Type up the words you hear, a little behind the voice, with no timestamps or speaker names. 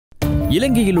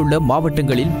இலங்கையில் உள்ள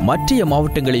மாவட்டங்களில் மற்ற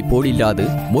மாவட்டங்களைப் போலில்லாது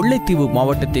முல்லைத்தீவு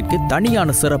மாவட்டத்திற்கு தனியான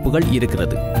சிறப்புகள்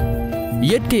இருக்கிறது.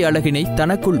 இயற்கை அழகினை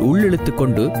தனக்குள் உள்ளிழுத்துக்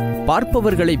கொண்டு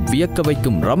பார்ப்பவர்களை வியக்க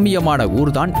வைக்கும் ரம்மியமான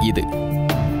ஊர்தான் இது.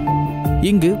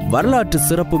 இங்கு வரலாற்று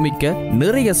சிறப்புமிக்க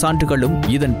நிறைய சான்றுகளும்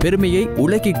இதன் பெருமையை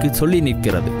உலகிற்கு சொல்லி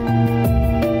நிற்கிறது.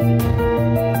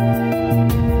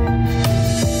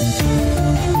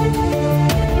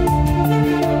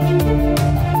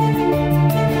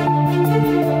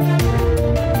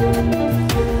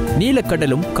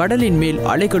 நீலக்கடலும் கடலின் மேல்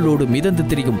அலைகளோடு மிதந்து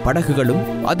திரியும் படகுகளும்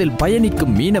அதில்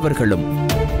பயணிக்கும் மீனவர்களும்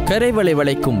கரைவலை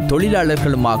வளைக்கும்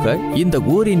தொழிலாளர்களுமாக இந்த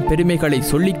ஊரின் பெருமைகளை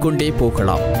சொல்லிக்கொண்டே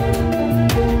போகலாம்.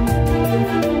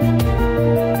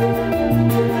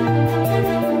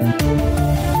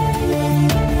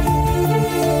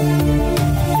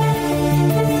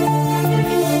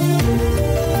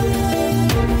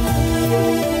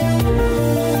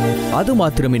 அது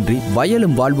மாத்திரமின்றி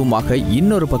வயலும் வாழ்வுமாக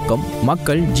இன்னொரு பக்கம்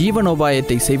மக்கள்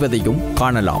ஜீவனோபாயத்தை செய்வதையும்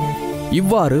காணலாம்.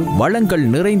 இவ்வாறு வளங்கள்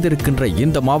நிறைந்திருக்கின்ற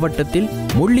இந்த மாவட்டத்தில்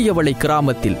முள்ளியவளை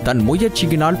கிராமத்தில் தன்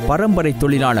முயற்சியினால் பரம்பரை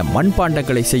தொழிலான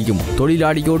மண்பாண்டங்களை செய்யும்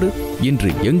தொழிலாளியோடு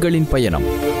இன்று எங்களின் பயணம்.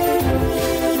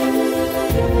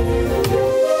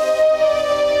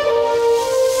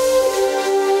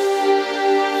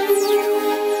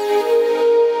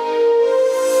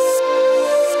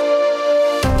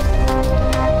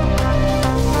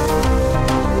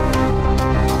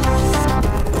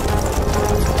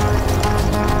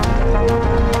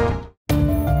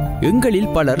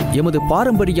 எங்களில் பலர் எமது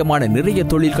பாரம்பரியமான நிறைய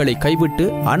தொழில்களை கைவிட்டு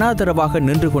அனாதரவாக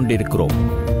நின்று கொண்டிருக்கிறோம்.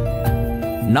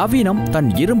 நவீனம் தன்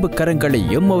இரும்பு கரங்களை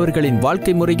எம்மவர்களின்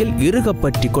வாழ்க்கை முறையில்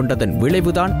இறுகப்பற்றி கொண்டதன்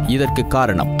விளைவுதான் இதற்கு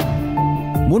காரணம்.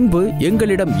 முன்பு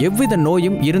எங்களிடம் எவ்வித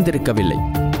நோயும் இருந்திருக்கவில்லை.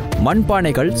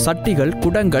 மண்பானைகள், சட்டிகள்,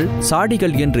 குடங்கள்,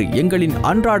 சாடிகள் என்று எங்களின்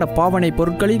அன்றாட பாவனை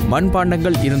பொருட்களில்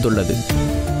மண்பாண்டங்கள் இருந்துள்ளது.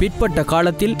 பிற்பட்ட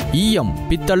காலத்தில் ஈயம்,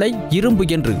 பித்தளை, இரும்பு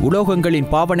என்று உலோகங்களின்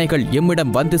பாவனைகள்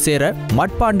எம்மிடம் வந்து சேர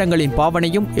மட்பாண்டங்களின்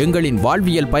பாவனையும் எங்களின்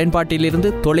வாழ்வியல் பயன்பாட்டிலிருந்து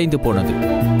தொலைந்து போனது.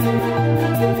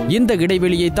 இந்த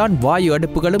இடைவெளியைத்தான் வாயு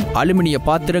அடுப்புகளும் அலுமினிய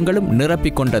பாத்திரங்களும்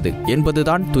நிரப்பிக் கொண்டது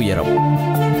என்பதுதான் துயரம்.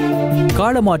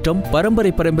 காலமாற்றம்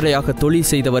பரம்பரையாக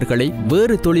தொழில் செய்தவர்களை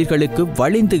வேறு தொழில்களுக்கு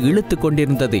வலிந்து இழுத்து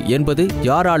கொண்டிருந்தது என்பது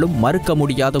யாராலும் மறுக்க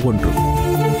முடியாத ஒன்று.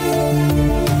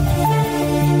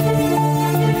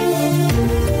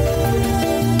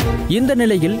 இந்த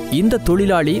நிலையில் இந்த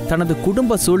தொழிலாளி தனது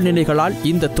குடும்ப சூழ்நிலைகளால்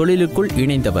இந்த தொழிலுக்குள்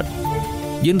இணைந்தவர்.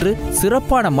 இன்று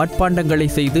சிறப்பான மட்பாண்டங்களை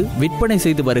செய்து விற்பனை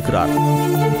செய்து வருகிறார்.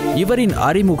 இவரின்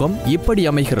அறிமுகம் இப்படி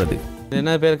அமைகிறது.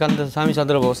 என்ன பேர் கந்தசாமி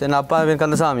சந்திரபோஸ், என் அப்பா பேர்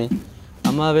கந்தசாமி,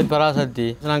 அம்மா பேர் பராசக்தி.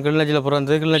 நான் கிளிநொச்சியில்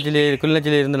பிறந்து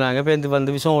கிளிநொச்சியில் இருந்து நாங்கள் பேருந்து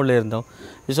வந்து விசோவில் இருந்தோம்.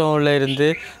 விசோவில் இருந்து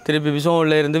திருப்பி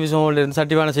விசோவில் இருந்து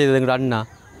சட்டிவானம் செய்தது எங்கள்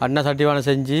அண்ணா சட்டிவானம்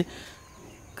செஞ்சு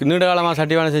நீண்ட காலமாக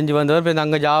சட்டிவானம் செஞ்சு வந்தவர். இப்போ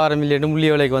அங்கே ஜாவாரம் இல்லைட்டு முள்ளிய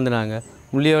வேலைக்கு வந்தாங்க.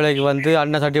 முள்ளிய வேலைக்கு வந்து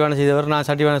அண்ணன் சட்டிவானம் செய்தவர், நான்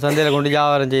சட்டிவானம் சந்தையில் கொண்டு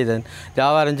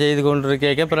ஜாவாரம் செய்து கொண்டு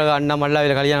கேட்க பிறகு அண்ணா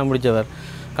மல்லாவில் கல்யாணம் முடித்தவர்.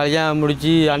 கல்யாணம்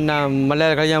முடித்து அண்ணா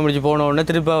மல்லாவில் கல்யாணம் முடித்து போனோடனே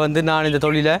திருப்பி வந்து நான் இந்த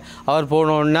தொழிலை அவர்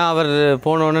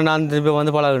போனோடனே நான் திருப்பி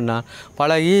வந்து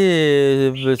பழகி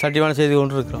சட்டிவானம் செய்து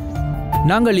கொண்டு இருக்கிறோம்.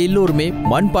 நாங்கள் எல்லோருமே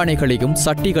மண்பானைகளையும்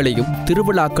சட்டிகளையும்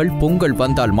திருவிழாக்கள், பொங்கல்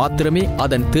வந்தால் மாத்திரமே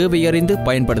அதன் தேவையறிந்து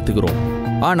பயன்படுத்துகிறோம்.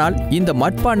 ஆனால் இந்த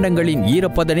மட்பாண்டங்களின்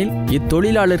ஈரப்பதனில்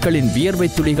இத்தொழிலாளர்களின் வியர்வை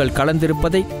துளிகள்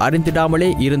கலந்திருப்பதை அறிந்திடாமலே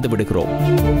இருந்து விடுகிறோம்.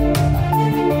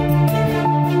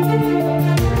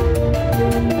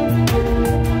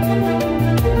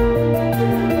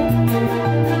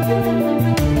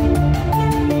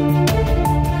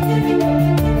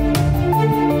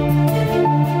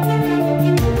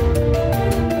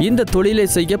 இந்த தொழிலை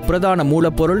செய்ய பிரதான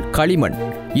மூலப்பொருள் களிமண்.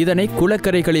 இதனை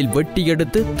குளக்கரைகளில் வெட்டி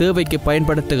எடுத்து தேவைக்கு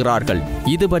பயன்படுத்துகிறார்கள்.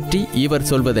 இது பற்றி இவர்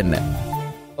சொல்வதென்ன?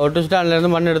 ஒட்டு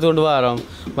ஸ்டாண்ட்லேருந்து மண் எடுத்துக்கொண்டு வரோம்.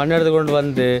 மண் எடுத்துக்கொண்டு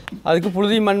வந்து அதுக்கு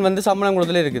புழுதி மண் வந்து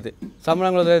சம்பளங்குளத்தில் இருக்குது.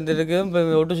 சம்பளங்குளத்தில் இருக்குது.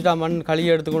 இப்போ ஒட்டு ஸ்டா மண்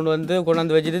களியை எடுத்துக்கொண்டு வந்து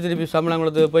கொண்டாந்து வச்சுட்டு திருப்பி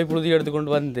சம்பளங்குளத்துக்கு போய் புழுதி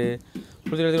எடுத்துக்கொண்டு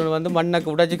வந்து மண்ணை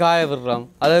உடைச்சி காய விடுறோம்.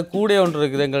 அதாவது கூடை ஒன்று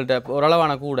இருக்குது எங்கள்கிட்ட,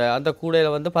 ஓரளவான கூடை. அந்த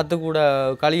கூடையில் வந்து 10 கூடை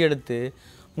களி எடுத்து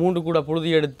 3 கூடை புழுதி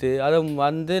எடுத்து அதை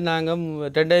வந்து நாங்கள்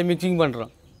 2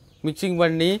 மிக்சிங்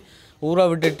பண்ணி ஊற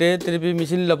விட்டுட்டு திருப்பி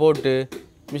மிஷினில் போட்டு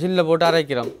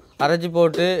அரைக்கிறோம். அரைச்சி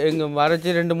போட்டு அரைச்சி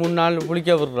 2-3 நாள்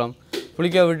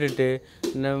புளிக்க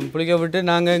விட்டு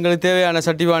நாங்கள் எங்களுக்கு தேவையான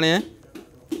சட்டிவானையை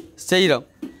செய்கிறோம்.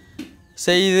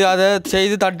 அதை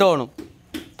செய்து தட்டணும்.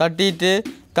 தட்டி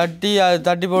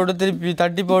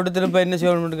போட்டு திரும்ப என்ன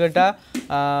செய்யணும்னு கேட்டால்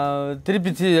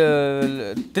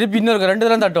திருப்பி இன்னொரு 2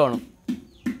 தரம் தட்டணும்.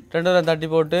 2 தரம் தட்டி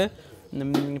போட்டு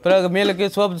பிறகு மேலுக்கு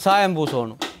சாயம்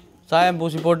பூசணும். சாயம்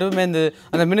பூசி போட்டு மேந்து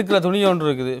அந்த மினுக்கிற துணி ஒன்று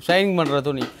இருக்குது, ஷைனிங் பண்ணுற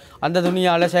துணி. அந்த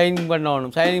துணியால் ஷைனிங்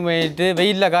பண்ணணும். ஷைனிங் பண்ணிட்டு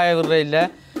வெயிலில் காய விடுற இல்லை,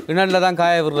 கிணறில் தான்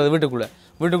காய விடுறது.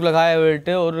 வீட்டுக்குள்ளே காய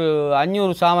விட்டு ஒரு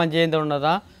 500 சாமான் சேர்ந்தோடனே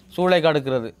தான் சூளை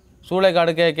கடுக்கிறது. சூளை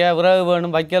கடுக்க விறகு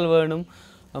வேணும், வைக்கல் வேணும்,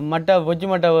 பொச்சி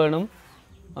மட்டை வேணும்,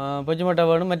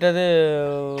 மற்றது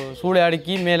சூளை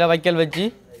அடுக்கி மேலே வைக்கல் வச்சு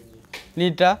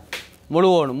நீட்டாக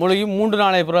முழுகி 3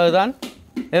 நாளை பிறகு தான்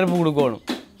நெருப்பு கொடுக்கணும்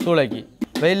சூளைக்கு.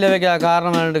 வெயிலில் வைக்க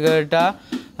காரணம் என்னென்னு கேட்டால்,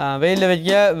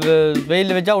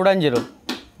 வெயிலில் வச்சா உடைஞ்சிரும்,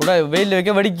 வெயிலில்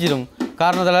வைக்க வெடிச்சிடும்.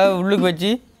 காரணத்தில் உள்ளுக்கு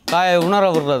வச்சு உணர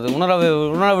விடுறது.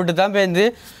 உணர விட்டு தான் பேருந்து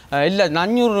இல்லை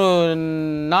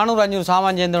 400-500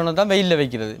 சாமான் சேர்ந்தோன்னு தான் வெயிலில்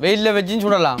வைக்கிறது. வெயிலில் வச்சுன்னு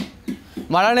சுடலாம்.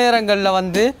 மழை நேரங்களில்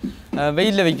வந்து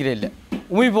வெயிலில் வைக்கிறது இல்லை,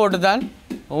 உமி போட்டு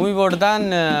தான்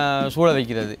சூட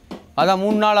வைக்கிறது. அதான்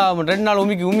 3 நாள் 2 நாள்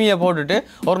உமியை போட்டுட்டு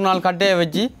ஒரு நாள் கட்டையை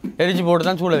வச்சு எரிச்சு போட்டு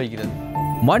தான் சூட வைக்கிறது.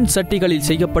 மண் சட்டிகளில்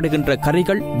செய்யப்படுகின்ற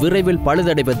கறிகள் விரைவில்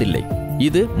பழுதடைவதில்லை.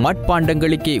 இது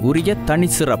மட்பாண்டங்களுக்கே உரிய தனி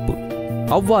சிறப்பு.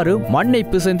 அவ்வாறு மண்ணை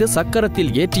பிசைந்து சக்கரத்தில்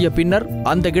ஏற்றிய பின்னர்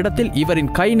அந்த இடத்தில்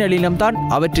இவரின் கை நளினம்தான்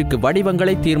அவற்றிற்கு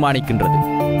வடிவங்களை தீர்மானிக்கின்றது.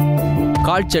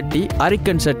 கால் சட்டி,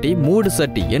 அரிக்கன் சட்டி, மூடு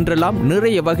சட்டி என்றெல்லாம்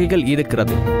நிறைய வகைகள்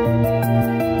இருக்கிறது.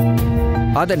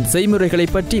 அதன் செய்முறைகளை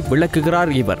பற்றி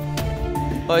விளக்குகிறார் இவர்.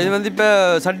 இது வந்து இப்போ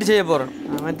சட்டி செய்ய போகிறேன்.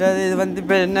 மற்றது இது வந்து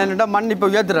இப்போ என்னென்னா மண் இப்போ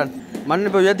உயர்த்துறேன். மண்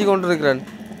இப்போ உயர்த்தி கொண்டு இருக்கிறேன்.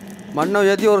 மண்ணை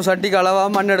உயர்த்தி ஒரு சட்டிக்கு அளவாக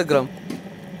மண் எடுக்கிறோம்.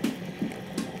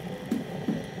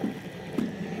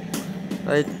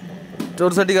 ரைட்,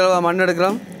 ஒரு சட்டிக்கு அளவாக மண்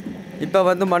எடுக்கிறோம். இப்போ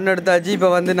வந்து மண் எடுத்தாச்சு. இப்போ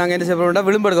வந்து நாங்கள் என்ன செய்ய போகிறோம்னா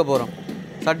விளிம்பு எடுக்க போகிறோம்.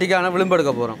 சட்டிக்கான விளிம்பு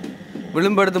எடுக்க போகிறோம்.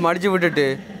 விளிம்பு எடுத்து மடித்து விட்டுட்டு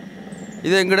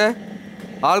இது எங்கூட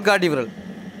ஆள்காட்டி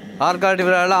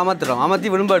விரலால் அமர்த்தி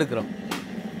விளிம்பு எடுக்கிறோம்.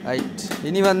 ரைட்,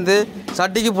 இனி வந்து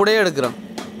சட்டிக்கு புடையை எடுக்கிறோம்.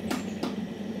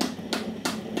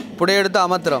 புடையை எடுத்து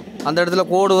அமர்த்துறோம். அந்த இடத்துல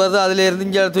கோடு வருது, அதிலேருந்து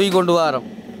இங்கே தூக்கி கொண்டு வரோம்.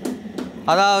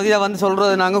 அதாவது இதை வந்து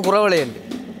சொல்கிறது நாங்கள் குறவலை என்று.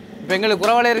 இப்போ எங்களுக்கு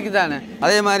குறவலை இருக்குது தானே,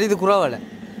 அதே மாதிரி இது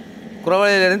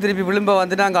குறவலையிலேருந்து திருப்பி விளிம்பை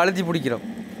வந்து நாங்கள் அழுத்தி பிடிக்கிறோம்.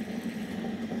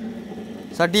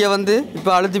 சட்டியை வந்து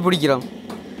இப்போ அழுத்தி பிடிக்கிறோம்.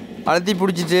 அழுத்தி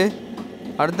பிடிச்சிட்டு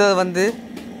அடுத்தது வந்து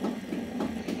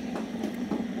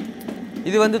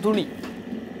இது வந்து துணி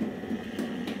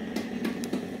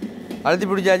அழுத்தி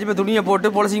பிடிச்சாச்சு. இப்போ துணியை போட்டு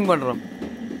பொலசிங் பண்ணுறோம்.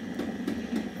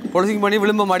 பொலசிங் பண்ணி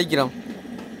விளிம்பை மடிக்கிறோம்.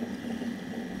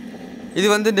 இது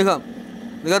வந்து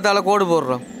நிகத்தால் கோடு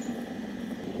போடுறோம்.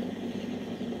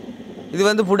 இது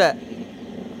வந்து புடை.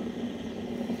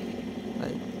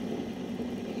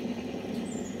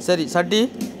 சரி, சட்டி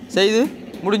செய்து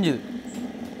முடிஞ்சுது.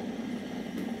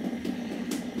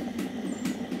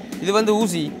 இது வந்து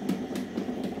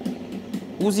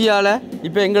ஊசியால்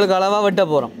இப்போ எங்களுக்கு அளவாக வெட்ட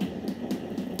போகிறோம்.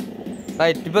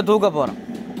 ரைட், இப்போ தூக்க போகிறோம்.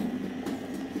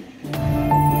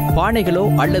 பானைகளோ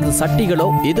அல்லது சட்டிகளோ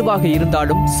எதுவாக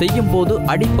இருந்தாலும் செய்யும் போது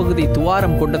அடிப்பகுதி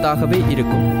துவாரம் கொண்டதாகவே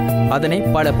இருக்கும். அதனை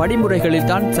பல படிமுறைகளில்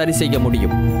தான் சரி செய்ய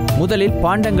முடியும். முதலில்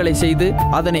பாண்டங்களை செய்து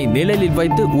அதனை நிழலில்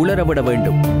வைத்து உலரவிட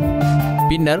வேண்டும்.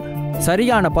 பின்னர்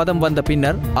சரியான பதம் வந்த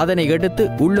பின்னர் அதனை எடுத்து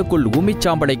உள்ளுக்குள்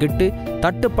உமிச்சாம்பலை இட்டு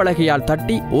தட்டுப்பலகையால்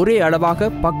தட்டி ஒரே அளவாக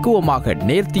பக்குவமாக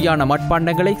நேர்த்தியான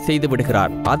மட்பாண்டங்களை செய்து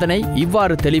விடுகிறார். அதனை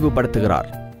இவ்வாறு தெளிவுபடுத்துகிறார்.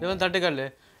 இது வந்து தட்டுக்கல்.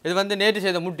 இது வந்து நேற்று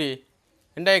செய்த முட்டி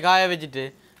இன்றைய காய வச்சுட்டு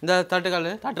இந்த தட்டுக்கல்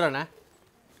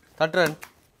தட்டுறேன்.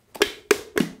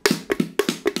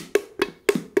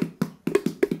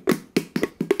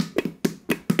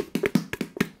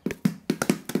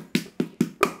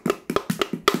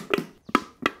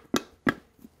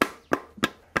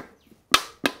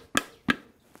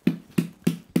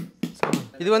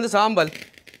 இது வந்து சாம்பல்,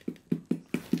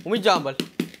 உமிச்சாம்பல்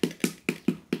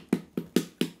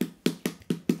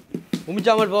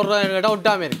போடுற இடம்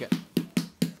ஒட்டாமல் இருக்கு.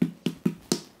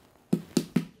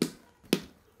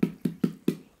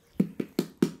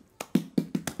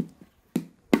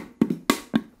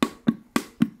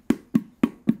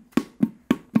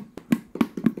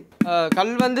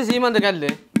 கல் வந்து சீமந்த கல்,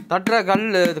 தட்டுற கல்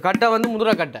கட்டை வந்து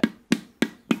முதுரை கட்டை.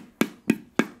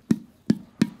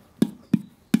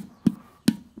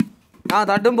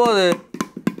 தட்டும்போது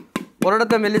ஒரு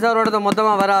இடத்த மெல்லிசா ஒரு இடத்த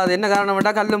மொத்தமாக வராது. என்ன காரணம்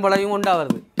விட்டால் கல்லும் பழகும் ஒண்டா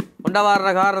வருது. ஒண்டா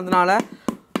வர்ற காரணத்தினால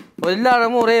எல்லா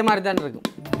இடமும் ஒரே மாதிரி தான் இருக்கும்.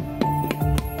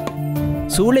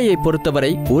 சூளையை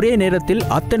பொறுத்தவரை ஒரே நேரத்தில்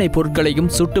அத்தனை பொருட்களையும்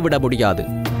சுட்டுவிட முடியாது.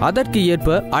 அதற்கு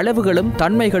ஏற்ப அளவுகளும்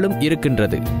தன்மைகளும்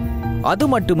இருக்கின்றது. அது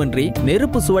மட்டுமின்றி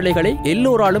நெருப்பு சுவலைகளை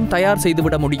எல்லோராலும் தயார்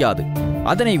செய்துவிட முடியாது.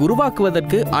 அதனை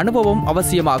உருவாக்குவதற்கு அனுபவம்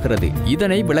அவசியமாகிறது.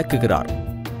 இதனை விளக்குகிறார்.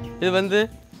 இது வந்து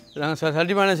நாங்கள்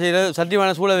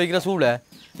சட்டிமான சூளை வைக்கிற சூளை.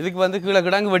 இதுக்கு வந்து கீழே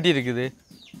கிடங்கு வெட்டி இருக்குது.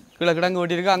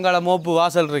 அங்கால மோப்பு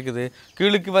வாசல் இருக்குது.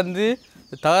 கீழுக்கு வந்து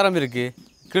தகரம் இருக்குது.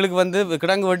 கீழுக்கு வந்து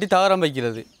கிடங்கு வெட்டி தகரம்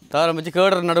வைக்கிறது. தகரம் வச்சு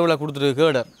கேடர் நடுவில் கொடுத்துருக்கு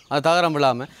கேடர் அது தகரம்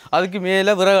இல்லாமல் அதுக்கு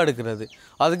மேலே விறகு அடுக்கிறது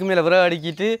அதுக்கு மேலே விறகு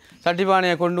அடுக்கிட்டு சட்டி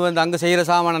பானையை கொண்டு வந்து அங்கே செய்கிற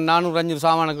சாமானை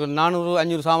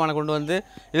 400-500 சாமானை கொண்டு வந்து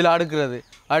இதில் அடுக்கிறது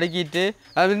அடுக்கிட்டு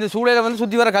அது இந்த சூளையில் வந்து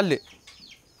சுற்றி வர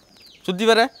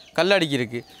கல்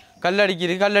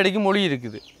அடிக்கி மொழி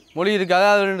இருக்குது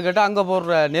அதாவது கேட்டால் அங்கே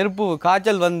போடுற நெருப்பு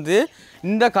காய்ச்சல் வந்து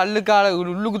இந்த கல்லுக்கால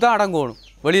உள்ளுக்கு தான் அடங்கணும்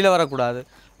வெளியில் வரக்கூடாது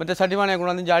மற்ற சட்டிமானையை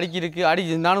கொண்டு வந்து அடுக்கிருக்கு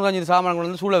 400-500 சாமானை கொண்டு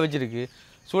வந்து சூளை வச்சுருக்கு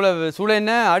சூளை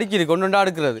என்ன அடுக்கிருக்கு கொண்டு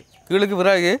அடுக்கிறது கீழுக்கு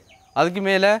விறகு அதுக்கு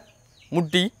மேலே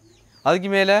முட்டி அதுக்கு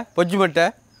மேலே பொச்சு மட்டை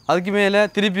அதுக்கு மேலே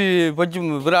திருப்பி பொச்சு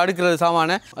அடுக்கிறது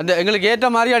சாமானை அந்த எங்களுக்கு ஏற்ற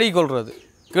மாதிரி அடுக்கி கொள்வது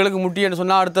கீழுக்கு முட்டின்னு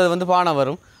சொன்னால் அடுத்தது வந்து பானை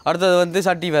வரும் அடுத்தது வந்து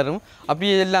சட்டி வரும்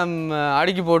அப்படியே எல்லாம்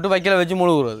அடுக்கி போட்டு வைக்கலை வச்சு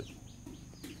மொழுகுறது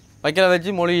வைக்கலை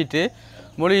வச்சு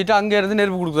மொழிகிட்டு அங்கேருந்து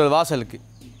நெருப்பு கொடுக்குறது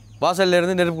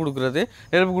வாசல்லேருந்து நெருப்பு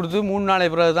கொடுத்து 3 நாளை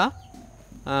பிறகு தான்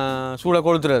சூளை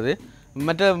கொளுத்துறது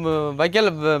மற்ற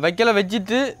வைக்கலை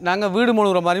வச்சுட்டு நாங்கள் வீடு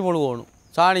மொழுகிற மாதிரி மொழுகணும்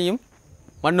சாணியும்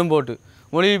மண்ணும் போட்டு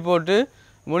மொழி போட்டு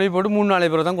 3 நாளை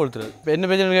பிறகு தான் கொளுத்துறது இப்போ என்ன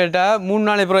பிரச்சனை கேட்டால் 3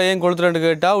 நாளை பிறகு ஏன் கொளுத்துறேன்னு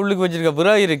கேட்டால் உள்ளுக்கு வச்சுருக்க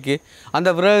விறகு இருக்குது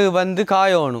அந்த விறகு வந்து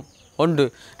காயணும் ஒன்று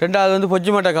 2வது வந்து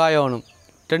பொச்சு மட்டை காயணும்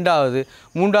 2வது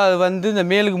 3வது வந்து இந்த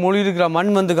மேலுக்கு மொழி இருக்கிற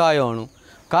மண் வந்து காயணும்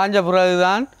காஞ்ச பிறகு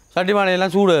தான் சட்டி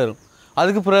பானையெல்லாம் சூடு ஏறும்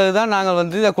அதுக்கு பிறகு தான் நாங்கள்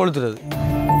வந்து இதை கொளுத்துறது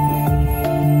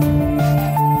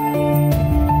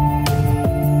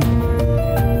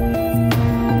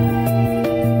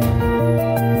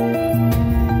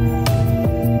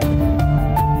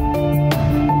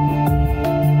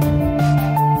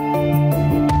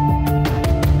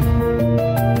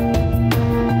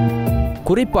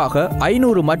குறிப்பாக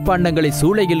 500 மட்பாண்டங்களை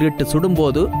சூளையில் இட்டு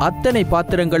சுடும்போது அத்தனை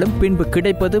பாத்திரங்களும் பின்பு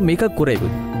கிடைப்பது மிக குறைவு.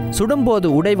 சுடும்போது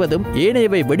உடைவதும்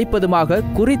ஏனையவை வெடிப்பதுமாக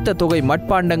குறித்த தொகை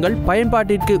மட்பாண்டங்கள்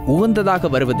பயன்பாட்டிற்கு உகந்ததாக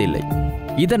வருவதில்லை.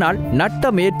 இதனால்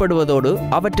நட்டம் ஏற்படுவதோடு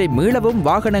அவற்றை மீளவும்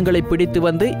வாகனங்களை பிடித்து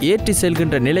வந்து ஏற்றி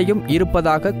செல்கின்ற நிலையும்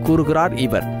இருப்பதாக கூறுகிறார்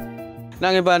இவர்.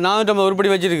 நாங்கள் இப்போ 450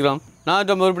 உருப்படி வச்சுருக்கிறோம்.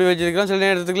 சில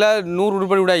நேரத்துக்குள்ள 100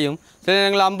 உருப்படி உடையும், சில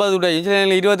நேரங்களில் 50 உடையும், சில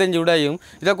நேரங்களில் 25 உடையும்.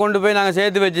 இதை கொண்டு போய் நாங்கள்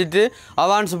சேர்த்து வச்சுட்டு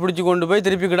அவான்ஸ் பிடிச்சி கொண்டு போய்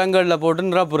திருப்பி கிடங்களில் போட்டு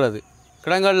நிரப்புறது.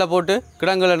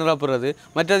 கிடங்களில் நிரப்புறது.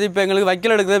 மற்றது இப்போ எங்களுக்கு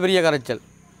வைக்கல் எடுக்கிறது பெரிய கரைச்சல்.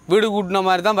 வீடு கூட்டின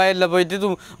மாதிரி தான் வயலில்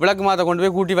போயிட்டு விளக்கு மாற்ற கொண்டு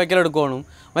போய் கூட்டி வைக்கல் எடுக்கணும்.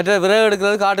 மற்ற விறகு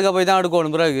எடுக்கிறது காட்டுக்க போய் தான்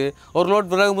எடுக்கணும். விறகு ஒரு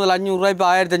லோட் விறகு முதல் 500 ரூபா, இப்போ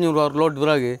 1500 ஒரு லோட்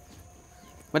விறகு.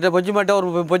 மற்ற பொச்சி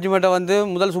மட்டை வந்து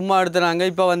முதல் சும்மா எடுத்துனாங்க,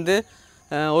 இப்போ வந்து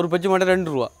ஒரு பொச்சி மட்டை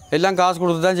 2 ரூபா. எல்லாம் காசு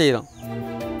கொடுத்து தான் செய்கிறோம்.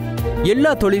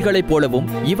 எல்லா தொழில்களைப் போலவும்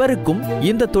இவருக்கும்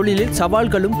இந்த தொழிலில்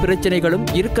சவால்களும் பிரச்சனைகளும்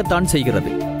இருக்கத்தான்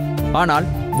செய்கிறது. ஆனால்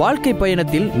வாழ்க்கை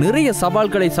பயணத்தில் நிறைய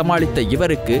சவால்களை சமாளித்த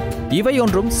இவருக்கு இவை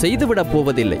ஒன்றும் செய்துவிடப்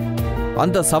போவதில்லை.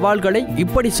 அந்த சவால்களை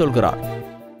இப்படி சொல்கிறார்.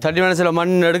 சட்டி மனசில்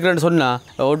மண் எடுக்கிறேன்னு சொன்னால்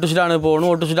ஒட்டுச்சிட்டானு போகணும்.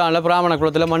 ஒட்டுச்சிட்டானில் பிராமண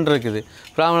குளத்தில் மண் இருக்குது.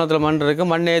 பிராமணத்தில் மண் இருக்குது.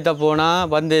 மண் ஏற்ற போனால்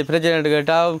வந்து பிரச்சனை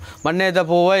கேட்டால் மண் ஏற்ற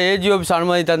போக ஏஜி ஆஃபீஸ்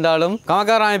அனுமதி தந்தாலும்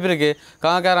கமக்கார அமைப்பு இருக்குது.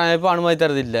 கமக்கார அமைப்பு அனுமதி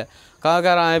தரதில்லை.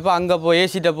 கமக்கார அமைப்பு அங்கே போய்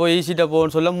ஈசிட்ட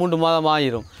போன்னு சொல்ல 3 மாதம்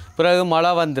ஆயிரும். பிறகு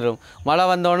மழை வந்துடும். மழை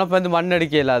வந்தோடனே இப்போ வந்து மண்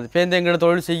அடிக்க இயலாது. இப்போ எங்களோட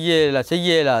தொழில்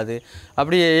செய்ய இயலாது.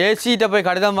 அப்படி ஏசிட்ட போய்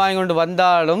கடிதம் வாங்கி கொண்டு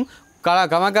வந்தாலும்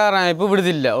கமக்கார அமைப்பு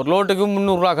விடுதில்லை. ஒரு லோட்டுக்கு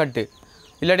 300 ரூபா கட்டு,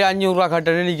 இல்லாட்டி 500 ரூபா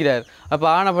கட்டுன்னு நிற்கிறார். அப்போ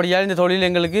ஆனப்படியால் இந்த தொழில்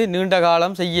எங்களுக்கு நீண்ட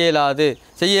காலம் செய்ய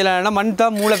இயலாதுன்னா மண்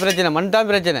தான் மூல பிரச்சனை. மண்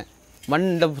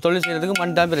இந்த தொழில் செய்கிறதுக்கு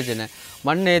மண் தான் பிரச்சனை.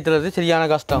 மண் ஏற்றுறது சரியான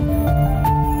கஷ்டம்.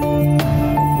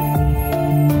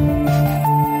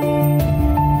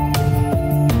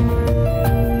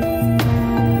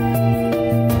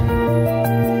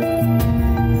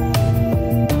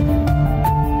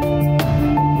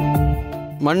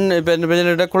 மண் இப்போ என்ன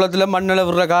பிரச்சனை குளத்தில் மண்ணில்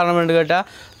விடுற காரணம் என்று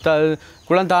கேட்டால்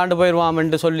குளம் தாண்டு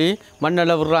போயிடுவான்ட்டு சொல்லி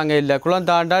மண்ணில் விடுறாங்க. இல்லை, குளம்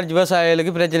தாண்டால்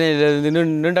விவசாயிகளுக்கு பிரச்சனை இல்லை.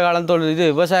 நீண்ட காலம் தொழில்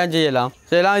இது விவசாயம் செய்யலாம்.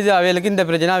 இது அவைகளுக்கு இந்த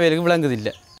பிரச்சனை அவைகளுக்கு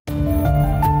விளங்குதில்லை.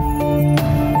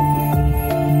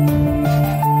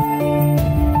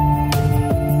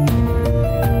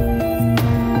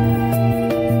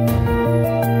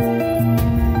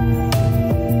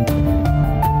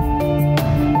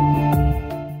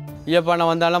 ஈயப்பானை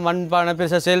வந்தாலும் மண்பானை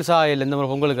பெருசாக சேல்ஸ் ஆகலை. இந்த மாதிரி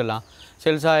பொங்கலுக்கெல்லாம்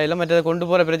சேல்ஸ் ஆகலை. மற்றதை கொண்டு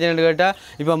போகிற பிரச்சனைன்னு கேட்டால்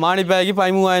இப்போ மானிப்பாய்க்கு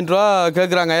 13,000 ரூபா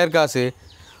கேட்குறாங்க. அயர் காசு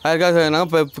நாங்கள்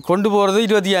இப்போ கொண்டு போகிறது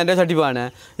 25,000 சட்டிப்பானை.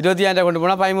 25,000 கொண்டு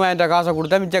போனால் 13,000 காசை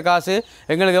கொடுத்தா மிச்ச காசு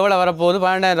எங்களுக்கு எவ்வளோ வரப்போகுது?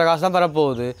 12,000 காசு தான்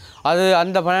வரப்போகுது. அது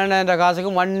அந்த 12,000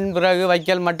 காசுக்கு மண் பிறகு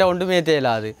வைக்கல் மட்டை ஒன்றும் ஏற்ற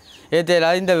இயலாது.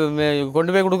 இந்த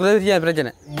கொண்டு போய் கொடுக்குறது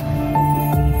பிரச்சனை.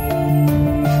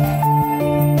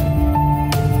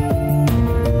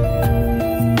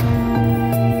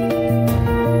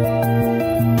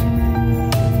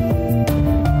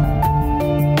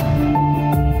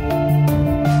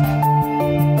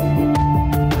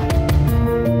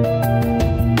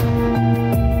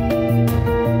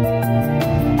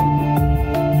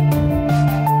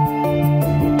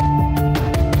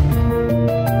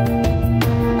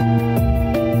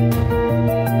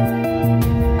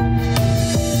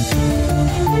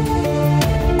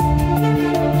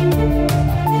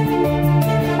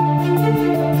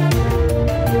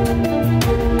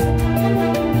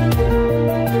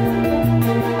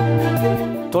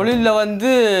 தொழிலில்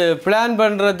வந்து பிளான்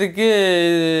பண்ணுறதுக்கு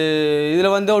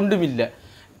இதில் வந்து ஒன்றும் இல்லை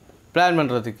பிளான்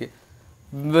பண்ணுறதுக்கு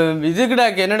இது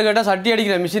கிடக்கு என்னென்னு கேட்டால் சட்டி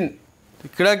அடிக்கிற மிஷின்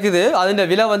கிடக்குது அதோட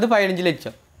விலை வந்து 15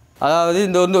 லட்சம் அதாவது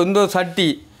இந்த சட்டி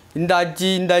இந்த அச்சு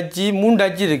 3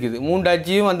 அச்சு இருக்குது 3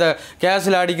 அச்சியும் அந்த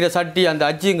கேஸில் அடிக்கிற சட்டி அந்த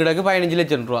அச்சியும் கிடக்கு 15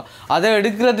 லட்சம் ரூபா அதை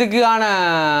எடுக்கிறதுக்கான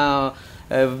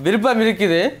விருப்பம்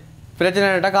இருக்குது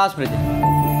பிரச்சனை காசு பிரச்சனை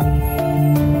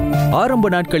ஆரம்ப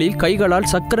நாட்களில் கைகளால்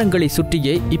சக்கரங்களை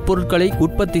சுற்றியே இப்பொருட்களை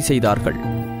உற்பத்தி செய்தார்கள்.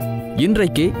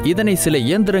 இன்றைக்கு இதனை சில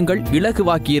இயந்திரங்கள்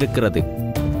இலகுவாக்கியிருக்கிறது.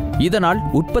 இதனால்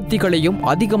உற்பத்திகளையும்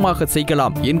அதிகமாக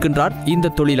செய்யலாம் என்கின்றார்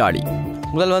இந்த தொழிலாளி.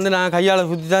 முதல் வந்து நாங்கள் கையால்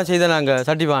சுற்றி தான் செய்த நாங்கள்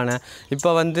சட்டி பானை.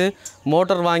 இப்போ வந்து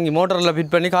மோட்டர் வாங்கி மோட்டரில்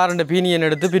ஃபிட் பண்ணி காரண்ட பீனியன்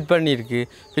எடுத்து ஃபிட் பண்ணி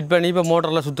இப்போ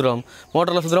மோட்டரில் சுற்றுறோம்.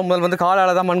 முதல் வந்து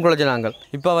காலால் தான் மண் குழைச்ச நாங்கள்.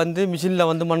 இப்போ வந்து மிஷினில்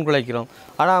வந்து மண் குழைக்கிறோம்.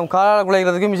 ஆனால் காலால்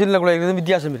குழைக்கிறதுக்கு மிஷினில் குழைக்கிறதுக்கு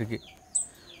வித்தியாசம் இருக்குது.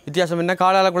 வித்தியாசம் என்ன,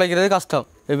 காலால் குழைக்கிறது கஷ்டம்.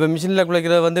 இப்போ மிஷினில்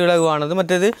குழைக்கிறது வந்து இலகுவானது.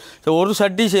 மற்றது ஒரு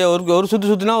சட்டி ஒரு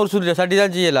சுற்றுனா ஒரு சட்டி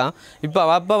தான் செய்யலாம்.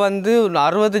 அப்போ வந்து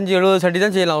 65-70 சட்டி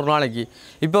தான் செய்யலாம் ஒரு நாளைக்கு.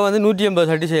 இப்போ வந்து 180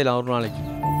 சட்டி செய்யலாம் ஒரு நாளைக்கு.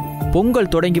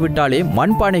 பொங்கல் தொடங்கிவிட்டாலே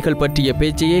மண்பானைகள் பற்றிய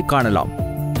பேச்சையே காணலாம்.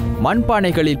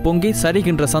 மண்பானைகளில் பொங்கி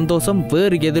சரிகின்ற சந்தோஷம்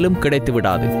வேறு எதிலும் கிடைத்து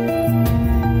விடாது.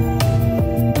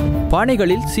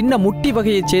 பானைகளில் சின்ன முட்டி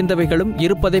வகையைச் சேர்ந்தவைகளும்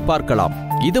இருப்பதை பார்க்கலாம்.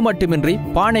 இது மட்டுமின்றி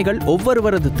பானைகள்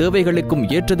ஒவ்வொருவரது தேவைகளுக்கும்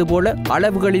ஏற்றது போல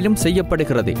அளவுகளிலும்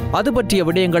செய்யப்படுகிறது. அது பற்றிய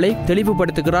விடயங்களை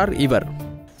தெளிவுபடுத்துகிறார் இவர்.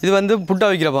 இது வந்து புட்டா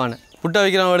வைக்கிற பானை. புட்டா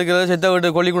வைக்கிறவங்க எடுக்கிறது, செத்த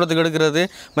வீட்டு கொல்லிக்கூடத்துக்கு எடுக்கிறது,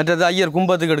 மற்றது ஐயர்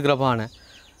கும்பத்துக்கு எடுக்கிற பானை.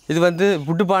 இது வந்து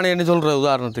புட்டு பானைன்னு சொல்கிற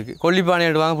உதாரணத்துக்கு கொல்லி பானை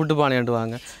எடுவாங்க, புட்டு பானை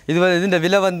எடுவாங்க. இந்த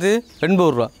விலை வந்து 80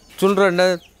 ரூபா. சொல்கிற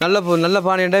நல்ல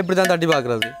பானைண்டா இப்படி தான் தட்டி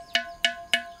பார்க்குறது.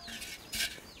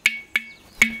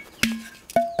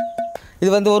 இது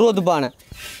வந்து ஒரு ஒத்து பானை,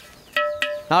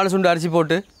 4 சுண்டு அரிசி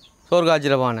போட்டு சோறு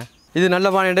காய்ச்சிற பானை. இது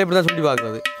நல்ல பானைண்டா இப்படி தான் சுண்டி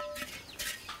பார்க்குறது.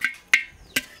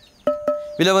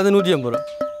 விலை வந்து 150 ரூபா.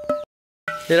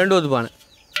 இது 2 ஒத்து பானை.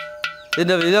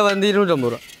 இந்த விலை வந்து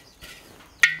 250 ரூபா.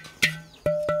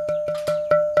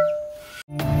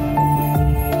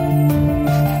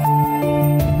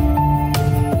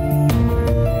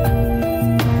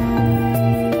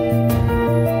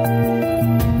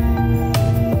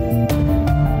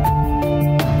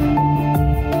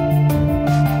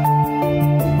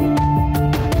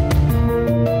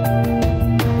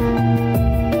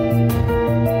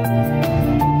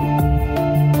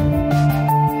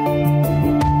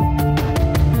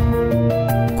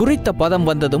 குறித்த பதம்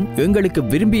வந்ததும் எங்களுக்கு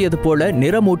விரும்பியது போல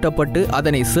நிறமூட்டப்பட்டு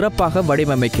அதனை சிறப்பாக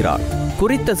வடிவமைக்கிறார்.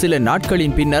 குறித்த சில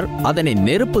நாட்களின் பின்னர் அதனை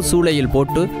நெருப்பு சூளையில்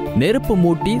போட்டு நெருப்பு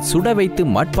மூட்டி சுட வைத்து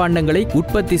மட்பாண்டங்களை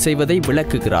உற்பத்தி செய்வதை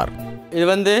விளக்குகிறார். இது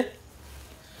வந்து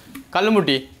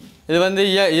கல்லுமுட்டி. இது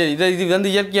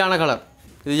வந்து இயற்கையான கலர்.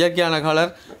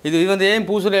 இது வந்து ஏன்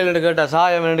பூசுரையில் கேட்டால்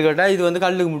சாயம் என்று கேட்டால் இது வந்து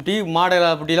கல்லு முட்டி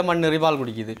மாடல புட்டியில் மண் நிறைய பால்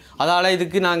குடிக்குது. அதால்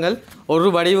இதுக்கு நாங்கள் ஒரு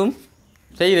வடிவும்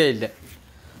செய்கிறே இல்லை.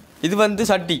 இது வந்து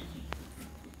சட்டி.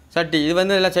 இது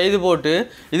வந்து எல்லாம் செய்து போட்டு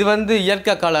இது வந்து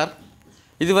இயற்கை கலர்.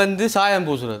 இது வந்து சாயம்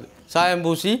பூசுறது. சாயம்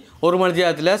பூசி 1 மணி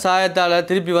நேரத்தில் சாயத்தால்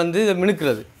திருப்பி வந்து இதை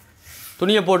மினுக்கிறது.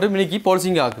 துணியை போட்டு மினுக்கி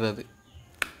பொலிசிங்க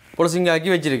ஆக்கி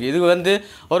வச்சுருக்கு. இது வந்து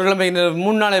ஒரு கிழமைக்கு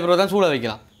 3 நாளைக்கு பிறகு தான் சூளை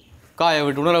வைக்கலாம். காய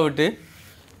விட்டு உணர விட்டு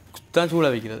தான்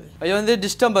சூளை வைக்கிறது. அது வந்து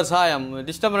டிஸ்டம்பர் சாயம்.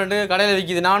 டிஸ்டம்பர் கடையில்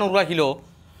விற்கிது 400 ரூபா கிலோ.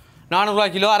 400 ரூபா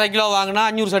கிலோ, அரை கிலோ வாங்கினா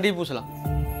 500 சட்டி பூசலாம்.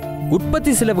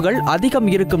 உற்பத்தி செலவுகள் அதிகம்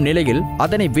இருக்கும் நிலையில்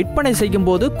அதனை விற்பனை செய்யும்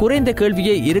போது குறைந்த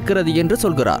கேள்வியே இருக்கிறது என்று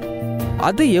சொல்கிறார்.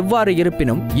 அது எவ்வாறு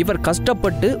இருப்பினும் இவர்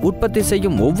கஷ்டப்பட்டு உற்பத்தி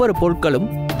செய்யும் ஒவ்வொரு பொருட்களும்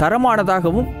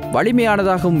தரமானதாகவும்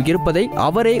வலிமையானதாகவும் இருப்பதை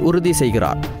அவரே உறுதி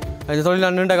செய்கிறார். இந்த தொழில்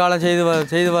நான் நீண்ட காலம்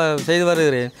செய்து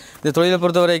வருகிறேன். இந்த தொழிலை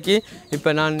பொறுத்தவரைக்கு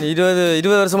இப்போ நான்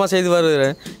 20 வருஷமாக செய்து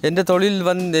வருகிறேன். எந்த தொழில்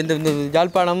வந்து இந்த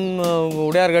யாழ்ப்பாணம்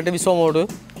உடையார்கட்டு விஸ்வமோடு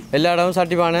எல்லா இடமும்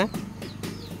சட்டிப்பானை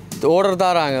ஆர்டர்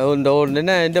தாராங்க.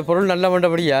 இந்த பொருள் நல்ல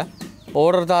மண்டபடியாக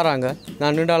ஆர்டர் தாராங்க.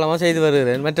 நான் நீண்ட காலமாக செய்து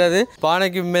வருகிறேன். மற்றது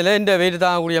பானைக்கு மேலே இந்த வெயிட்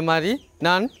தாங்கக்கூடிய மாதிரி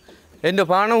நான் இந்த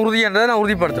பானை உறுதின்றதை நான்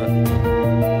உறுதிப்படுத்துகிறேன்.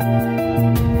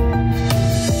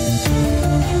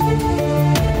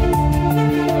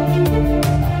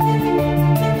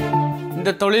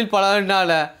 இந்த தொழில்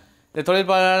பழகினால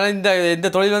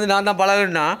இந்த தொழில் வந்து நான் தான்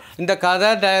பழகினா இந்த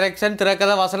கதை டைரக்ஷன்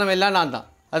திரைக்கதை வசனம் எல்லாம் நான் தான்.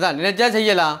 அதான் நினைச்சா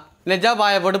செய்யலாம், நினைச்சா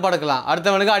பாயப்பட்டு படுக்கலாம்.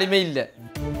 அடுத்தவனுக்கு அடிமை இல்லை.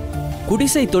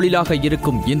 குடிசை தொழிலாக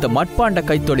இருக்கும் இந்த மட்பாண்ட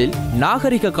கைத்தொழில்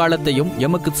நாகரிக காலத்தையும்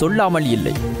எமக்கு சொல்லாமல்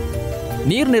இல்லை.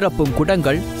 நீர் நிரப்பும்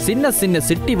குடங்கள், சின்ன சின்ன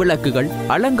சிட்டி விளக்குகள்,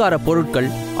 அலங்கார பொருட்கள்,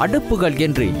 அடுப்புகள்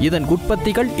என்று இதன்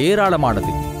உற்பத்திகள்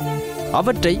ஏராளமானது.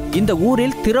 அவற்றை இந்த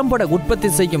ஊரில் திறம்பட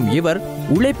உற்பத்தி செய்யும் இவர்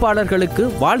உழைப்பாளர்களுக்கு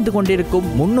வாழ்ந்து கொண்டிருக்கும்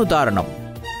முன்னுதாரணம்.